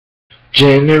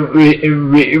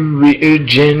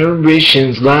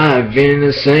Generations live in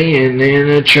a saying and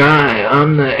a try.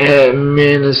 I'm the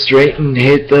administrating,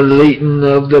 hit the latent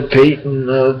of the patent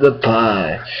of the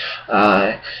pie.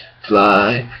 I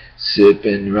fly, sip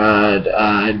and ride.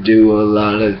 I do a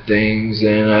lot of things,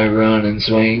 and I run and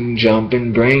swing, jump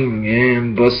and bring,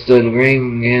 and bust a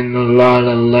ring, and a lot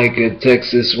of like a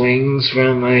Texas wings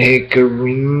from a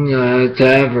hickory, a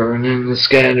tavern, and the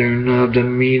scattering of the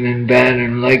mean and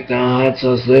battern like the hot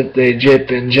sauce that they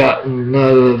jip and jottin'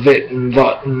 of it and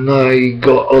votin'. I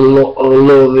got a lot of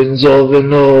lovin'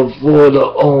 solving of water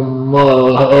on my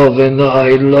oven.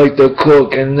 I like to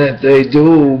cook and that they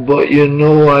do, but you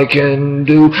know I can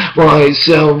do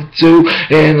myself too,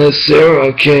 and a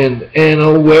Sarah can, and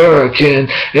a Where can,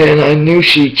 and I knew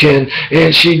she can,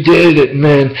 and she did it,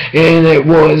 man, and it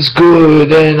was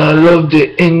good, and I loved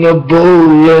it in the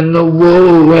bowl and the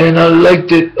wool, and I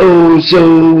liked it oh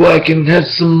so I can have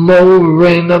some more,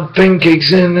 and the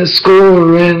pancakes and the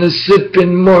score, and a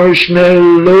sipping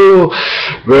marshmallow,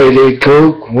 ready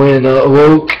coke when I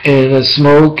woke, and a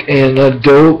smoke, and a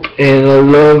dope, and a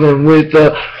loving with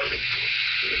a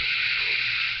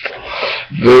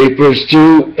vapors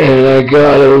too, and I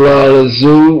got a lot of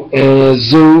zoo,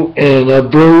 and a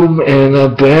broom, and a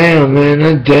bam, and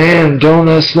a damn, don't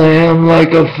I slam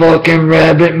like a fucking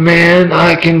rabbit, man?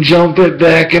 I can jump it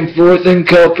back and forth and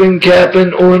cup and cap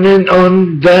and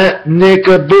on that Nick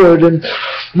a burden.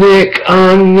 Nick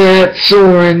on that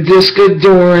soaring, disc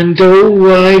adoring, though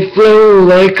I flow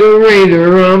like a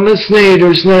raider, I'm a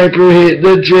snader, sniper, hit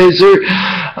the drizzer,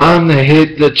 I'ma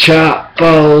hit the chop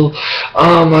ball,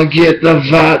 I'ma get the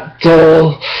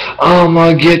vital,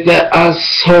 I'ma get that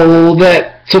asshole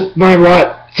that took my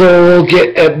right soul,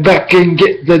 get it back and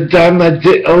get the dime I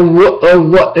did,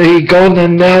 what he gonna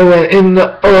now in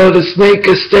the other snake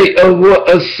estate, what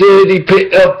a city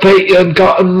pit of pain,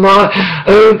 got my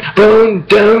own bone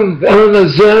down on a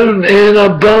zone and a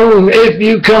bone, if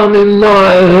you come in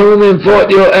my home and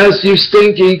fought your ass, you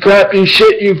stinky crap, you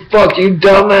shit, you fuck, you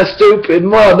dumbass stupid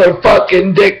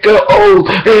motherfucking dicker, old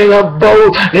in a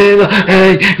bowl, and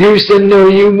I used to know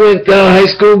you went to high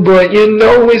school, but you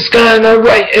know it's kinda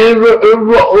right and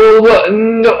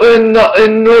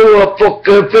nothing, no, a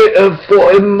fucker, fit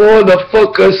for a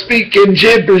motherfucker, speaking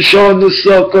gibberish on the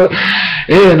sucker,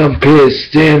 and I'm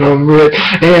pissed, and I'm red,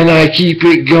 and I keep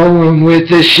it going with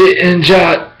the shit and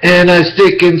jot, and I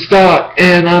stick and start,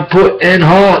 and I put in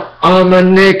hot, I'm a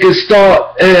nigga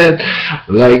start, and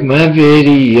like my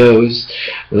videos,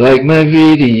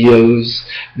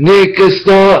 nigga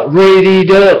start rated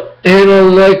up, and I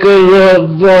like a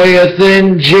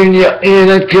Leviathan Junior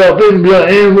in a cup and blood,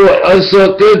 and what a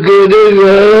sucker good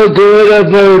a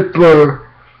vapor.